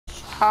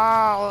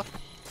hole.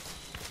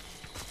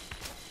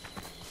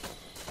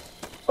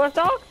 What's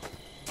dog?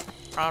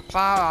 I'm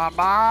trying to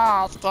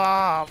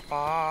stop.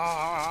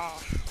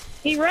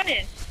 He's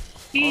running.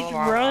 He's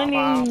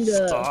running.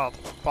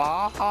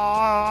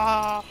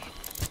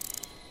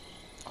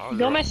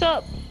 Don't mess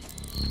up.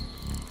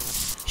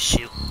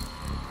 Shoot.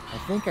 I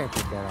think I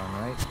put that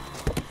on right.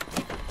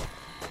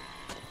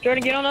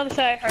 Jordan, get on the other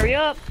side. Hurry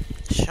up.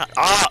 Shut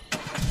up.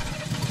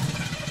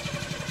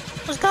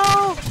 Let's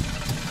go.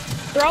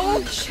 Throw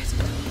him. Oh, shit.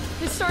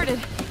 It started.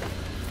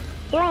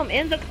 Throw him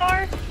in the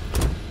car.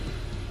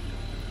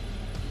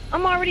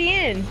 I'm already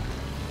in.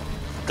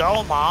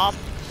 Go, Mom.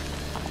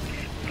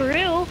 For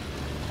real.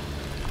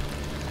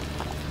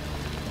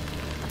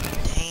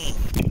 Dang.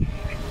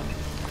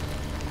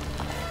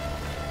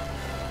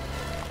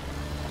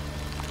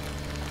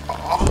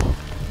 Oh.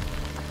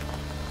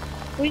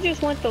 We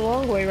just went the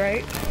long way,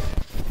 right?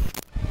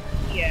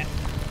 Yeah.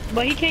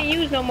 But he can't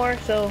use no more,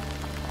 so.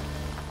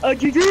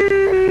 GG!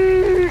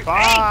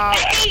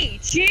 Hey,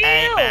 chill!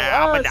 Hey,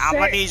 man, I'm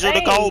gonna need you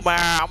to go, Hey. man.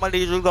 I'm gonna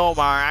need you to go,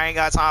 man. I ain't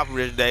got time for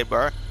this today,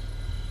 bro.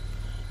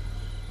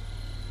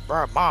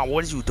 Bro, Mom,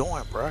 what are you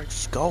doing, bro?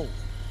 Just go.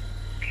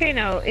 Okay,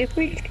 now, if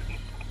we...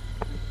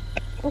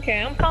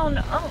 Okay, I'm calling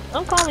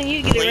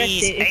you to get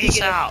Please, arrested. If you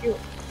get ASAP.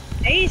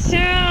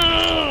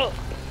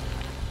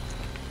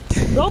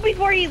 ASAP! Go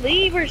before you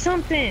leave or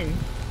something.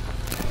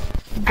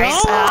 Go!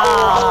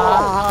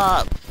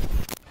 ASAP.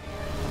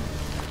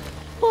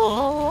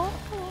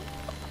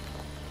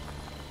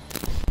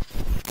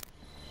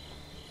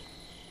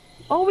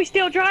 Oh, we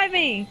still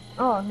driving!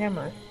 Oh, never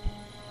mind.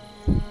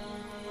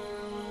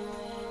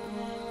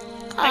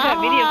 I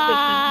got video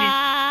clips of this.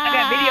 I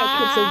got video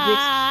clips of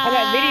this. I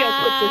got video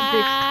clips of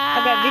this. I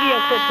got video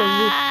clips of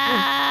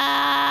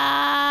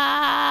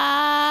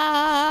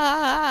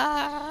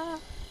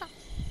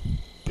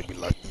this. Baby,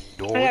 like the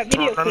door, I got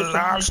video turn the clips of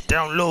lights this.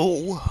 down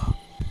low.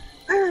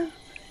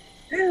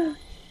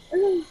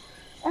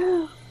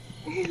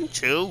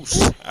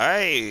 Juice,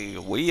 hey,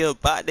 we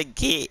about to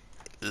get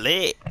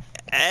lit.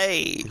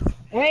 Hey,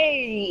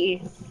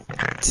 Hey!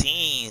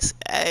 teens,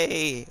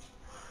 hey,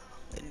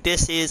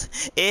 this is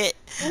it.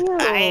 Ooh.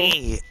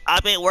 Hey,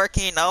 I've been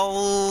working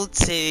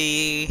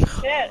OT,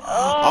 Shit.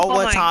 Oh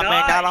my overtime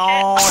and not God.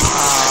 on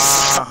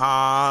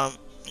time.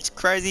 It's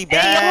crazy Hey,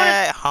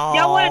 bad.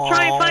 y'all wanna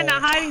try and find a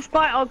hiding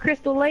spot on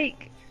Crystal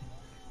Lake?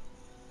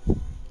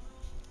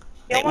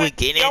 Hey, we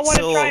get y'all wanna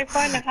into try and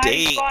find a hiding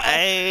deep. spot?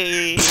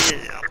 Hey,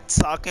 I'm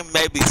talking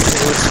maybe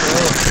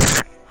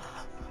seriously.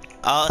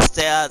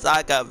 Upstairs,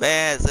 I got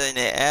bands in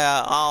the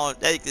air on.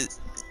 They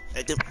just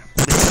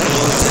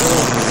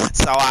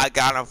so I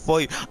got them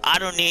for you. I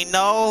don't need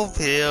no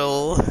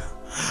pill.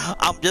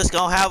 I'm just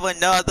gonna have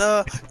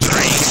another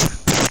drink.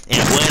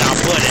 And when I'm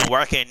putting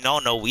working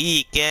on the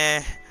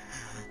weekend,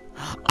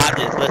 I'm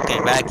just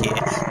looking back and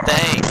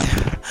think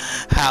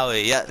how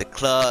we got the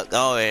club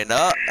going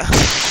up.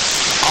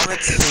 On a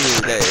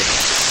Tuesday,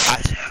 I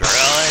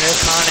girl in the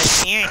corner,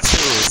 she ain't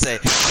Tuesday.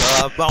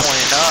 Club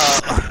going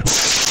up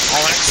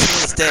on a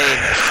Tuesday.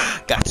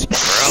 Got your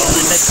girl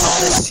in the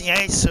corner, she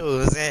ain't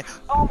Tuesday.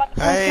 Oh, I'm about to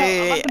pass Hey,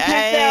 out. I'm about to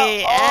pass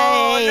hey, out. Oh,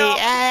 hey, no.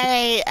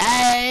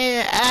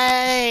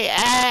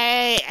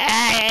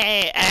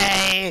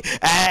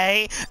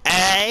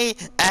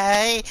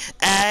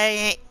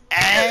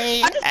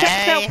 hey, I just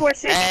passed out for a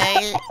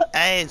second.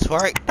 Hey,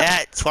 twerk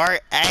that, twerk,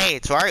 hey,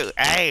 twerk,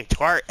 hey,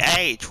 twerk,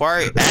 hey,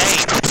 twerk,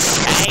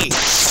 hey,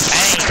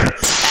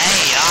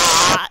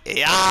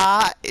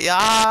 yeah.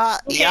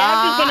 Okay,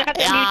 I'm just gonna have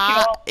to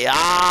mute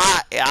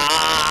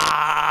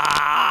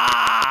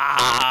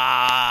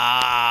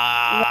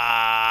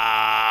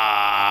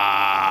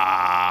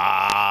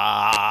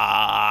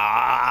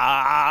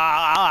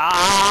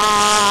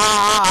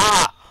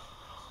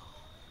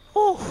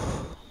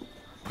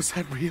Was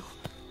that real?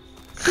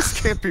 This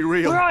can't be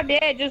real. We're all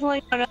dead, just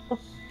like you know.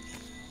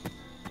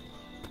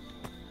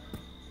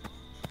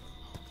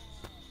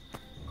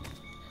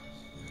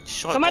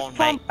 Short I'm at one, the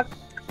phone mate. box.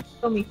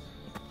 Tell me.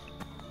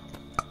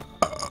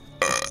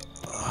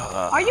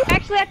 Are you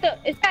actually at the?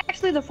 Is that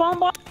actually the phone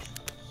box?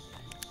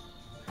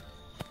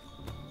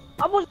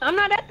 I'm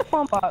not at the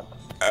phone box.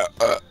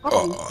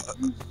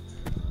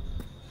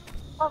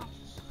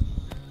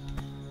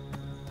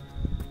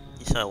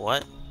 You said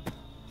what?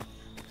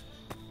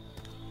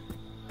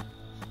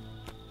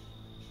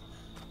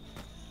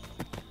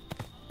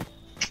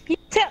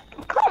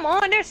 Come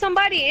on, there's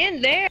somebody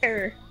in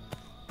there.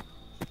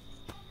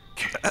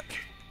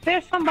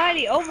 There's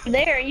somebody over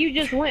there, and you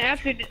just went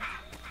after.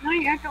 Now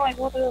you acting like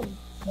one of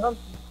them.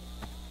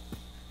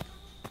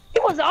 He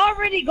was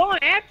already going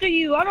after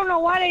you. I don't know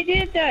why they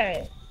did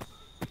that.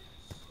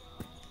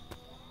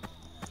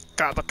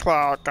 Got the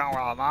club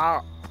going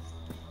out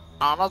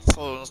on a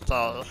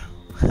Tuesday.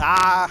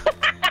 Ah.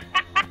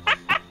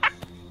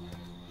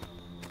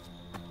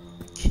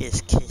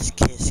 Kiss, kiss,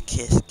 kiss,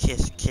 kiss,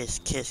 kiss, kiss,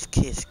 kiss,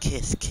 kiss,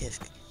 kiss, kiss.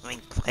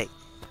 Wink, play.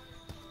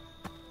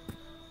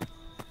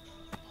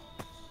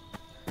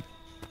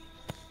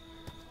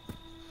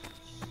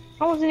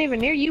 I wasn't even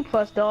near you,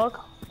 plus dog.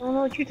 I don't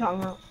know what you're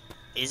talking about.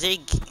 Is it?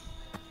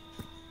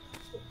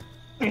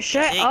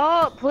 Shut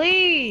up,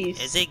 please.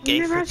 Is it gay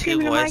You're for not two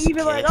screaming at boys Mike, to you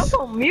be like, I'm kiss?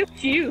 gonna mute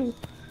you.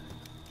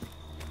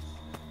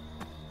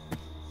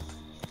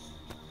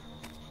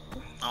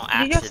 Oh,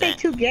 Did you say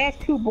accident.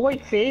 two boy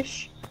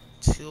fish?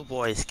 Two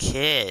boys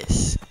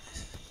kiss.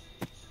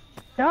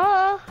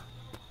 Duh.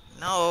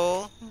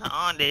 No,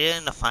 no, they did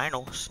in the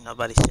finals.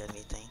 Nobody said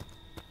anything.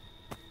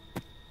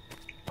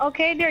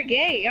 Okay, they're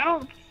gay. I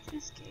don't.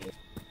 Just gay.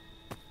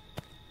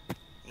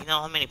 You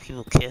know how many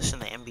people kiss in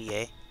the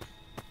NBA?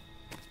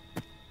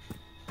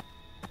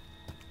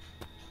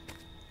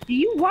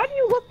 Why do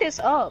you look this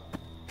up?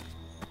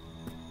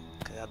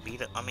 Cause I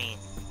beat it. I mean,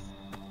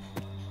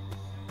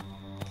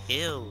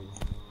 ew.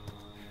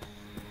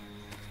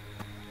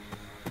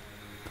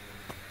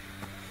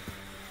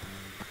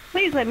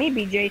 Please let me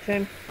be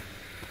Jason.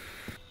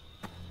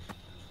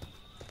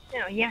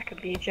 No, yak a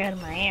bitch out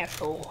of my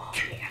asshole.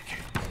 Yeah.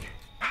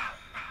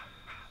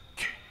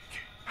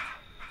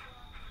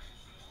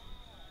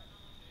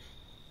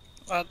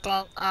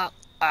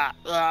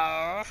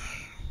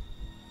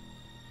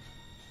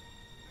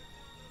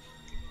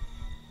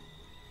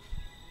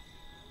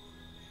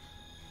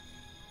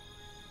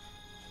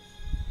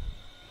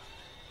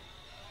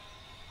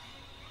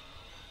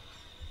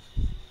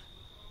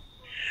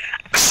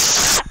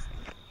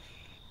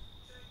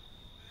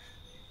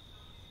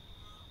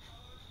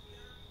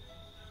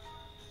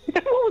 What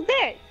was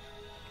that?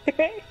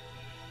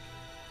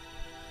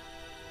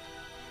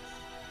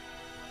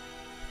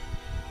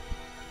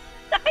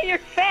 You're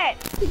fat.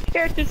 Your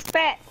character's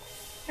fat.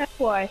 That's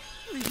why.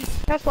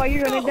 That's why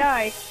you're gonna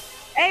die.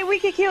 Hey, we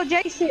can kill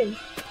Jason.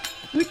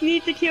 We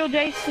need to kill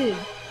Jason.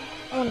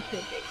 I wanna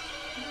kill Jason.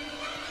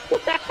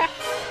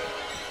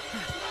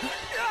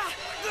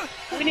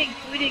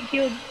 we didn't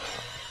kill.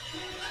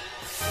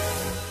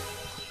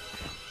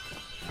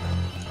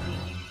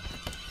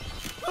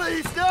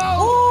 Please, no!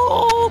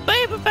 Oh,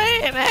 baby.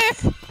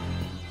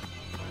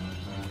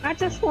 I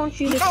just want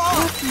you to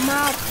suck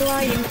my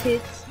flying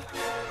tits.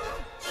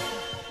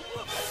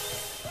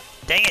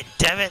 Dang it,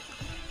 Devin.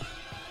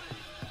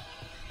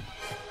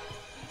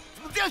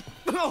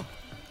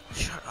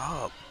 Shut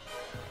up.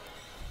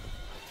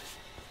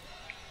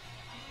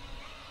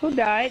 Who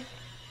died?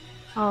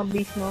 Oh,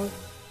 beast mode.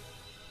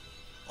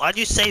 Why'd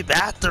you say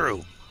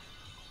bathroom?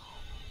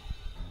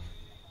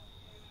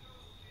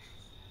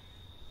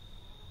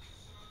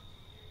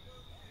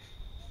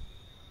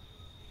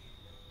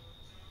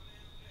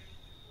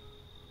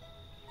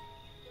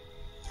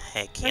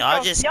 Hey, can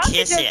y'all just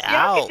kiss it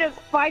out? Y'all can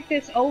just fight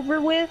this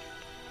over with.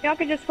 Y'all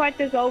can just fight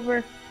this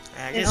over.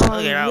 Man, just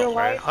hug it out, real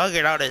bro. life. Hug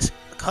it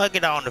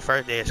out on the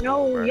first day of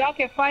school, No, bro. y'all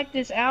can fight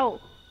this out.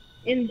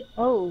 Yeah.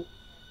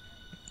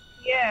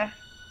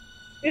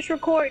 Just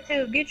record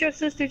too. Get your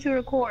sister to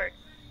record.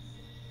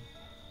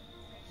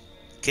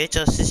 Get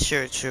your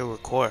sister to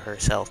record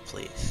herself,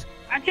 please.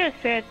 I just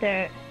said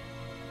that.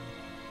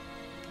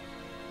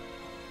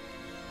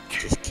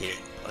 Just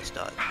kidding. Let's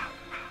not.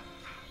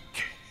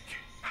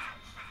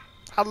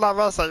 I love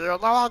it, so you know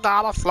I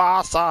got a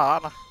floss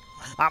on.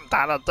 I'm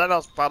down at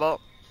dinner's but a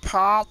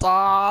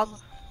pattern.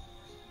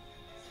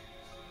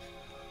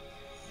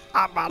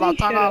 I'm gonna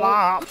turn it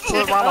up. She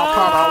wanna put her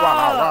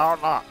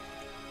around.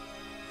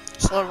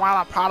 She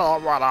wanna put her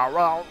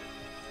around.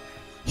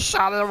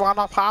 Shawty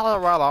wanna put her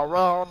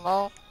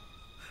around.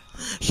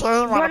 She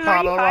wanna put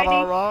her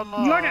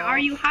around. Jordan, are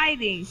you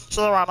hiding? She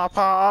wanna put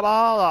her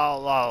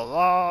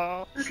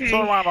around. Okay, She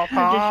wanna put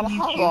I'll her just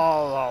mute you.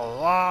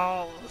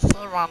 around.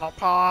 She wanna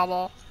put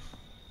her.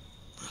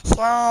 She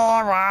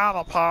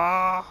wanna put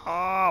her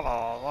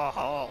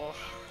around.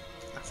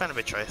 I'm finna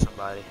betray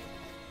somebody.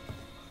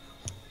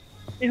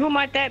 And who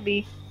might that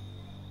be?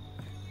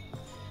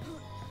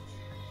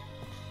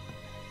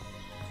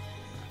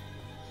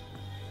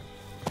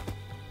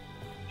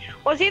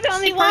 Was he the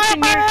only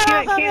person here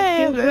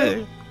can't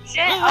kill?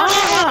 Shut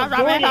up,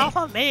 Jordan. Off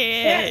of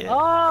me. Shut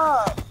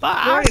up. But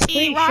I Jordan, see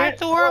please right shut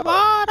through her up.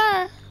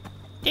 bother.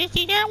 Did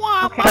she get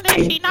one? Okay, But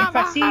did she not if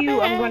I see want you,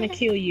 her I'm gonna back?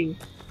 kill you.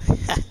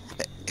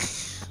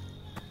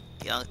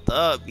 Young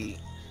Thugby.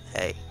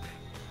 Hey.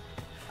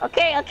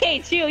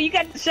 Okay, chill. You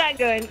got the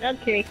shotgun.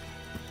 Okay.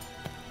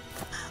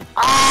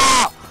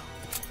 Oh!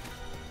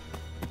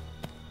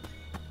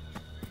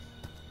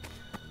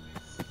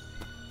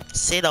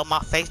 Sit on my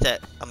face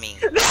that, I mean,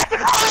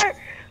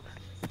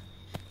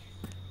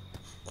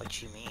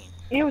 what you mean?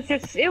 It was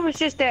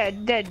just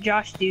that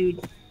Josh dude.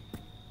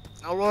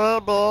 I will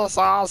be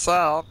so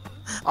sad.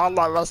 I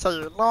love it, so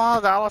you know I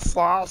got a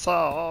floss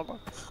on.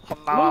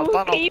 I'm not Ooh,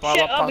 a can you dinner's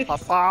shut up but a if-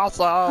 floss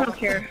I on. don't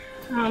care.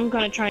 I'm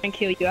gonna try and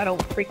kill you. I don't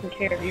freaking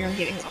care. You're gonna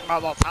get him.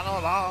 I'm gonna turn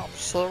it up.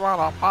 She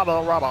wanna put her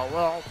around.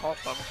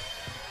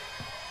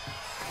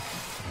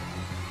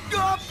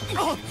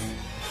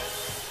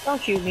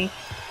 Don't shoot me.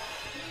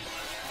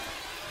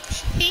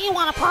 He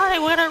wanna party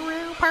with a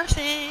real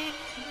person.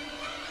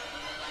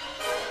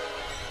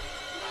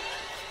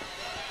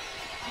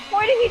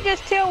 Why did he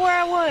just tell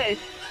where I was?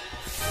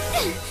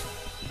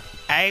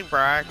 Hey,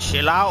 bro,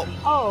 chill out.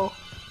 Oh.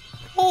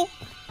 Oh.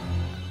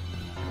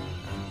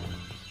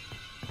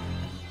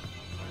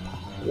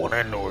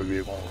 Wanna know if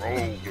you're gonna roll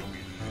with me?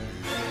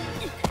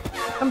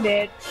 I'm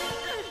dead.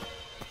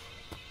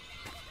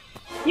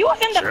 You was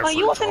in the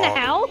you was in the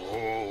house?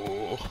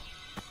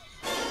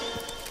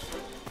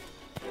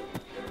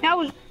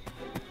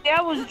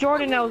 That was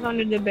Jordan that was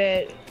under the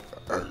bed.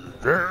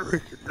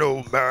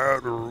 No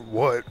matter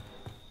what.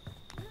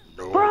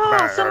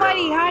 Bro,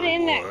 somebody hide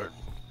in there.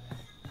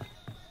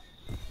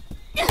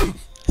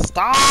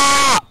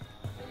 Stop!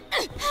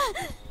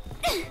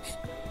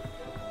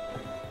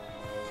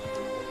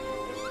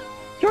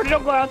 Jordan,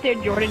 don't go out there.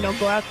 Jordan, don't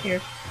go out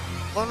there.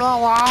 We're not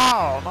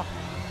allowed.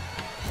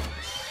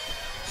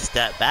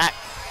 Step back.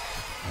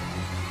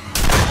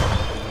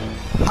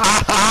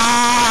 Ha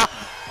ha!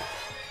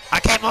 I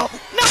can't move.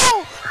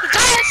 No!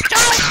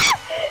 Josh!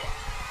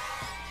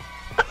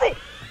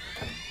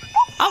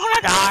 I'm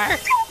gonna die.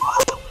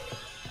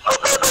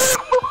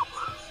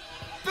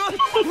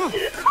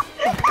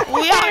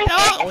 We out,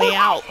 dog. We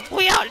out.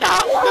 We out,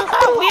 dog.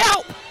 We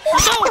out.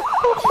 No.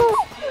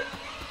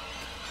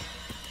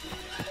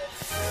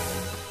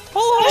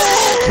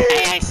 Oh,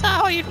 hey, so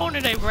how you doing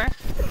today, bro?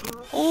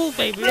 Oh,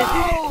 baby.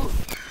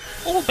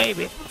 Oh,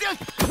 baby.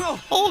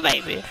 Oh,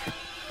 baby.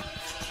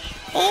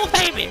 Oh,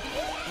 baby.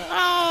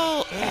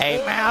 Oh,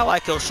 hey, man, I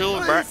like your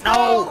shoes, bro.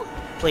 No.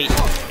 Please.